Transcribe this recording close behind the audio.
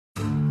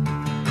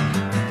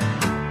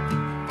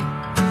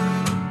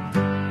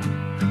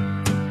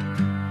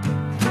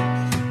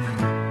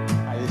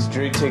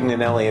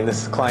Tignanelli, and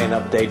this is Client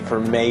Update for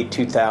May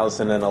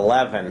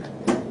 2011.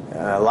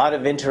 A lot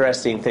of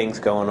interesting things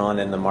going on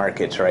in the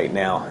markets right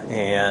now,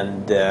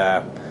 and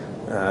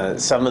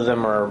some of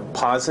them are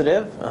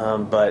positive,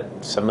 but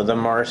some of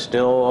them are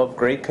still of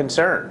great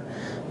concern.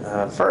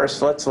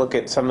 First, let's look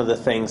at some of the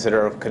things that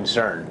are of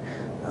concern.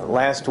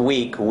 Last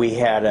week we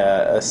had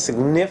a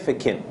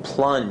significant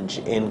plunge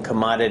in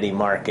commodity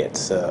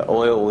markets.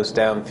 Oil was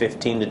down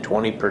 15 to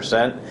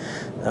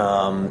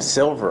 20%.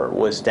 Silver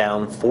was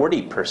down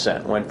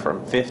 40%, went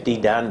from 50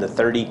 down to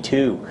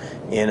 32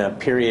 in a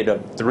period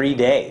of 3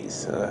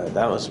 days.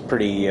 That was a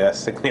pretty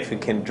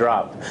significant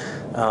drop.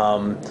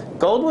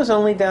 Gold was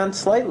only down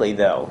slightly,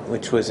 though,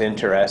 which was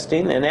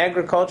interesting. And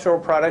agricultural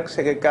products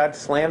got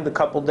slammed a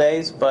couple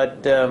days,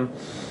 but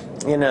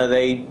you know,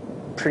 they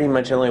pretty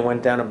much only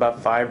went down about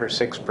 5 or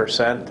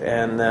 6%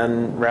 and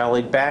then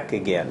rallied back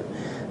again.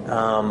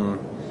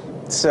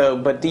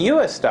 But the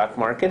U.S. stock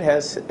market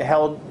has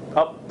held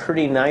up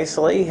pretty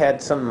nicely,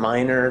 had some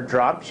minor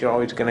drops. You're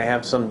always going to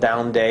have some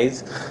down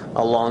days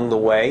along the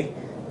way.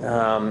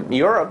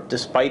 Europe,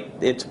 despite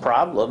its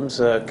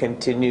problems,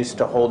 continues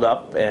to hold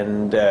up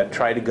and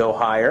try to go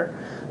higher.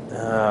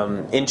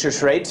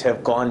 Interest rates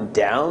have gone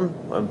down.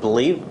 I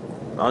believe,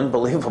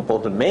 unbelievable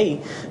to me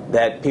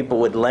that people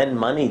would lend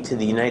money to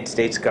the United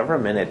States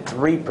government at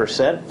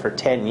 3% for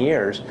 10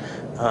 years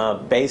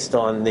based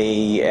on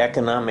the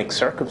economic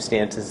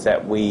circumstances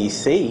that we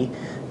see.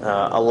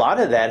 A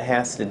lot of that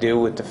has to do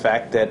with the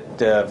fact that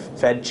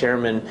Fed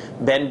Chairman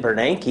Ben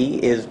Bernanke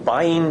is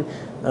buying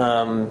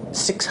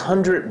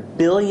 $600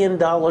 billion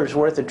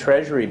worth of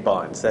Treasury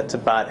bonds. That's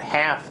about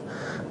half,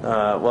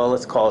 well,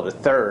 let's call it a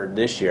third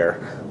this year,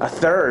 a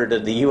third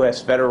of the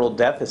U.S. federal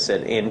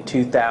deficit in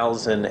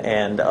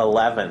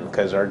 2011,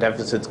 because our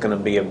deficit's going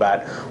to be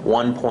about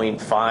 $1.5,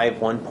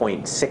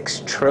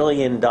 $1.6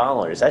 trillion.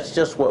 That's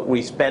just what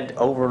we spent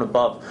over and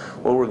above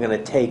what we're going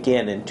to take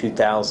in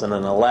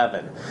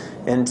 2011.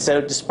 And so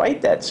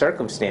despite that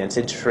circumstance,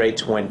 interest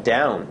rates went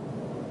down.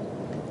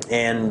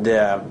 And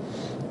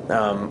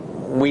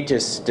we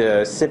just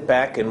sit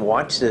back and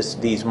watch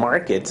these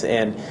markets,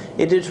 and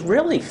it is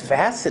really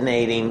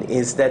fascinating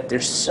is that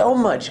there's so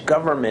much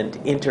government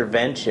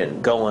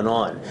intervention going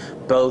on,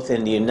 both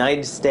in the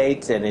United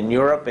States and in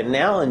Europe, and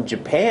now in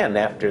Japan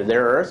after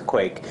their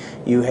earthquake.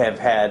 You have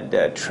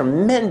had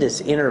tremendous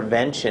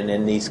intervention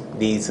in these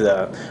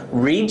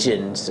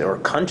regions or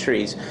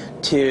countries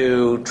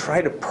to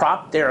try to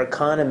prop their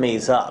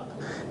economies up.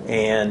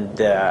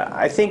 And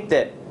I think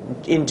that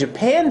in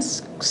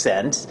Japan's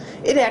sense,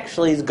 it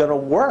actually is going to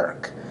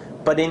work.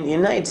 But in the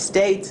United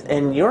States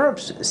and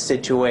Europe's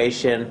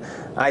situation,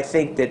 I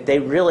think that they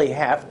really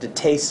have to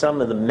taste some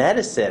of the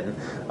medicine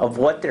of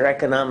what their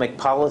economic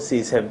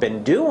policies have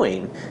been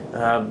doing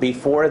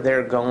before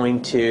they're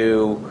going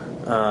to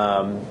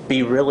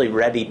be really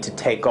ready to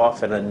take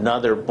off in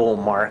another bull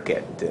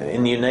market.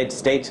 In the United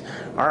States,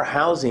 our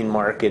housing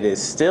market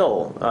is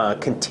still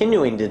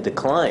continuing to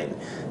decline.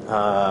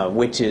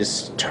 Which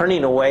is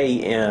turning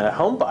away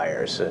home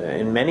buyers.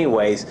 In many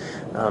ways,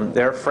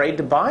 they're afraid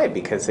to buy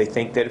because they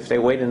think that if they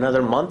wait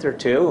another month or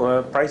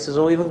two, prices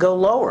will even go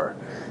lower.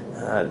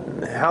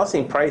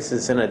 Housing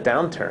prices in a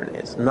downturn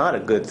is not a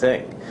good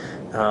thing.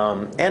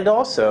 And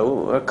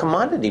also,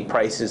 commodity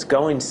prices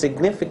going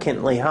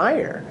significantly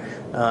higher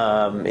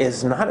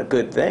is not a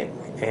good thing.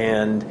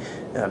 And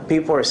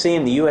people are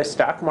seeing the U.S.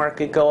 stock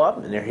market go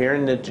up, and they're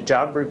hearing that the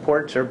job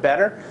reports are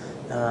better.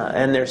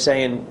 And they're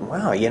saying,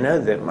 wow, you know,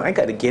 that I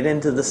got to get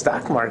into the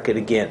stock market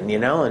again, you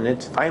know, and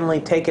it's finally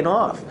taken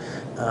off.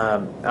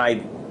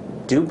 I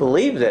do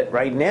believe that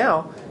right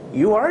now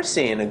you are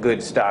seeing a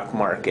good stock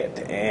market,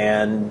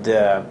 and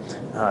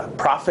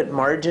profit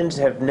margins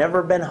have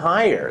never been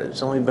higher.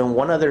 There's only been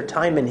one other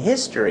time in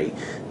history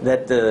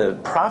that the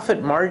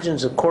profit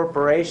margins of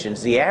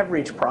corporations, the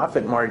average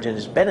profit margin,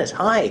 has been as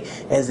high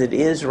as it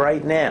is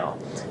right now.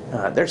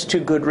 There's two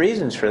good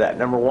reasons for that.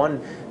 Number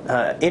one,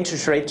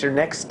 interest rates are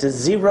next to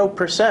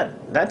 0%.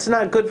 That's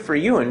not good for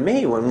you and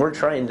me when we're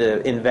trying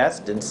to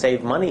invest and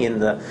save money in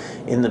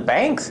the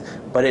banks,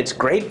 but it's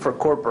great for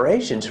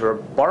corporations who are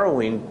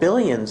borrowing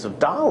billions of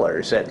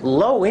dollars at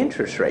low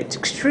interest rates,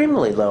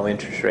 extremely low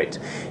interest rates.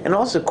 And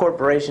also,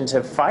 corporations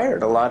have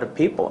fired a lot of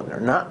people, and they're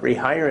not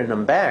rehiring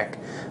them back.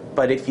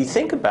 But if you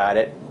think about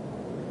it,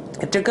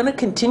 if they're going to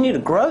continue to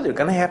grow, they're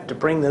going to have to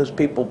bring those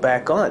people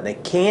back on. They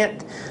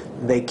can't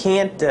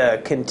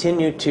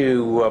continue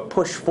to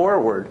push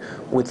forward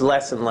with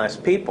less and less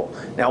people.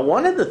 Now,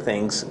 one of the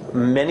things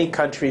many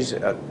companies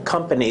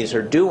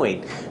are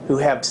doing who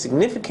have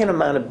significant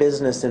amount of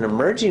business in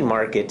emerging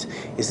markets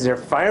is they're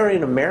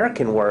firing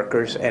American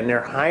workers and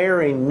they're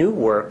hiring new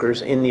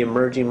workers in the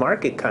emerging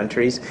market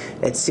countries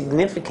at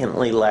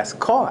significantly less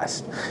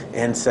cost.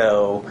 And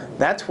so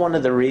that's one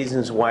of the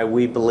reasons why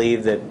we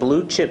believe that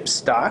blue chip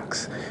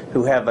stocks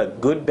who have a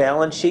good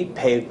balance sheet,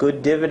 pay a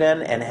good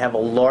dividend, and have a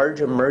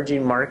large emerging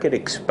emerging market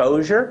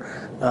exposure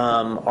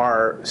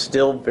are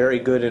still very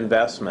good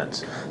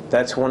investments.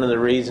 That's one of the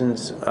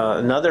reasons.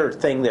 Another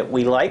thing that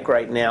we like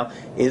right now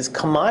is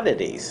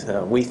commodities.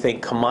 We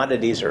think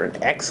commodities are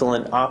an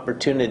excellent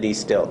opportunity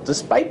still.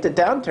 Despite the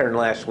downturn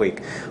last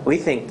week, we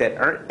think that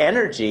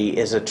energy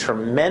is a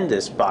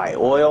tremendous buy.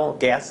 Oil,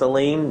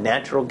 gasoline,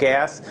 natural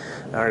gas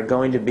are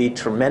going to be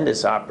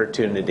tremendous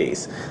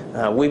opportunities.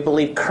 We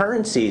believe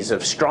currencies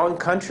of strong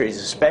countries,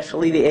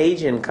 especially the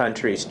Asian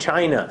countries,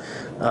 China,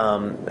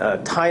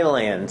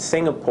 Thailand,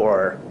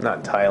 Singapore,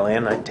 not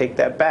Thailand, I take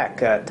that back,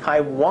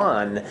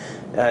 Taiwan,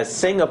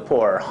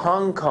 Singapore,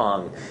 Hong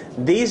Kong.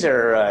 These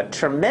are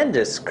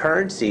tremendous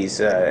currencies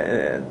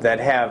that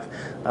have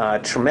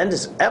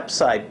tremendous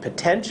upside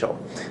potential.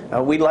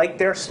 We like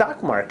their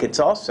stock markets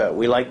also.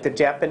 We like the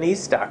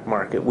Japanese stock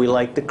market. We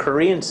like the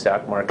Korean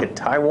stock market,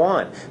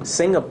 Taiwan,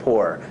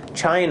 Singapore,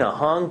 China,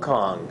 Hong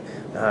Kong.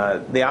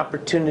 The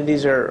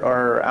opportunities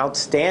are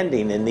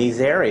outstanding in these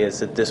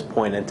areas at this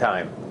point in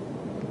time.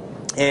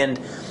 And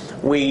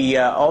we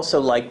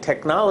also like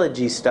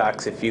technology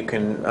stocks if you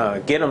can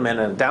get them in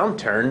a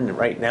downturn.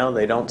 Right now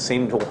they don't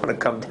seem to want to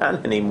come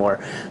down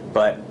anymore,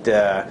 but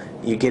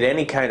you get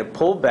any kind of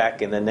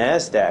pullback in the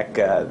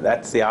NASDAQ,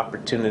 that's the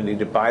opportunity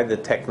to buy the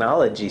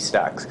technology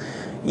stocks.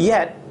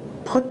 Yet,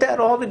 put that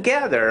all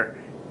together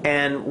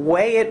and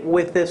weigh it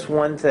with this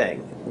one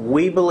thing.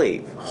 We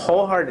believe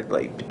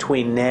wholeheartedly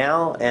between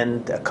now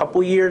and a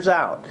couple years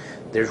out,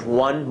 there's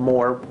one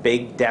more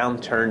big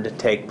downturn to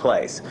take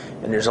place.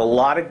 And there's a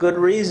lot of good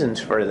reasons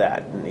for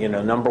that. You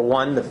know, number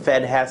one, the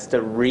Fed has to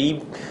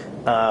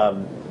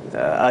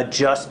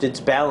adjust its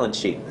balance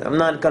sheet. I'm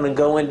not going to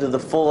go into the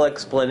full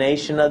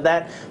explanation of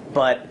that,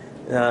 but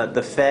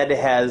the Fed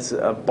has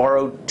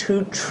borrowed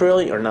printed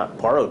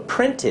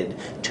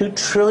 $2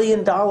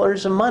 trillion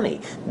of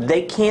money.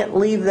 They can't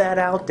leave that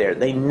out there.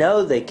 They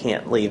know they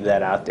can't leave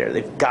that out there.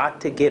 They've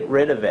got to get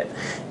rid of it,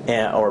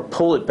 or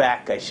pull it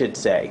back, I should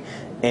say.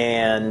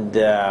 And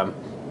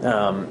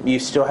you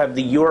still have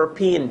the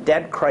European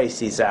debt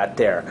crises out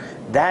there.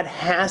 That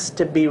has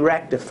to be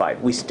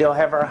rectified. We still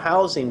have our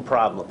housing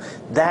problem.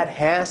 That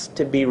has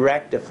to be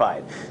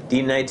rectified. The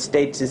United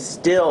States is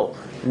still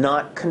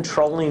not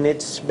controlling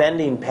its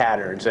spending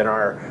patterns, and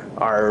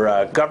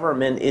our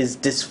government is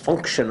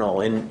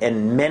dysfunctional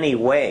in many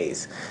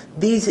ways.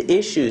 These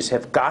issues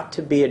have got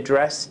to be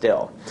addressed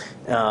still.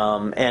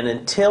 And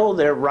until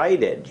they're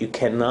righted, you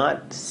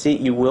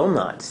will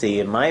not see,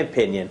 in my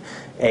opinion,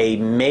 a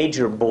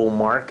major bull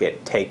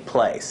market take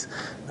place.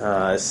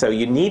 So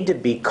you need to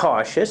be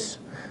cautious,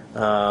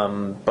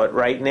 but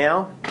right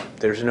now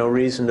there's no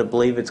reason to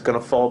believe it's going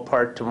to fall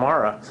apart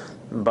tomorrow,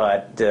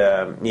 but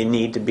you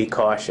need to be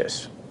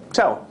cautious.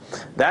 So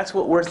that's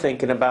what we're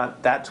thinking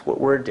about. That's what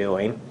we're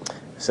doing.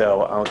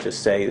 So I'll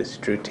just say this is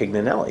Drew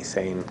Tignanelli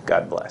saying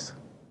God bless.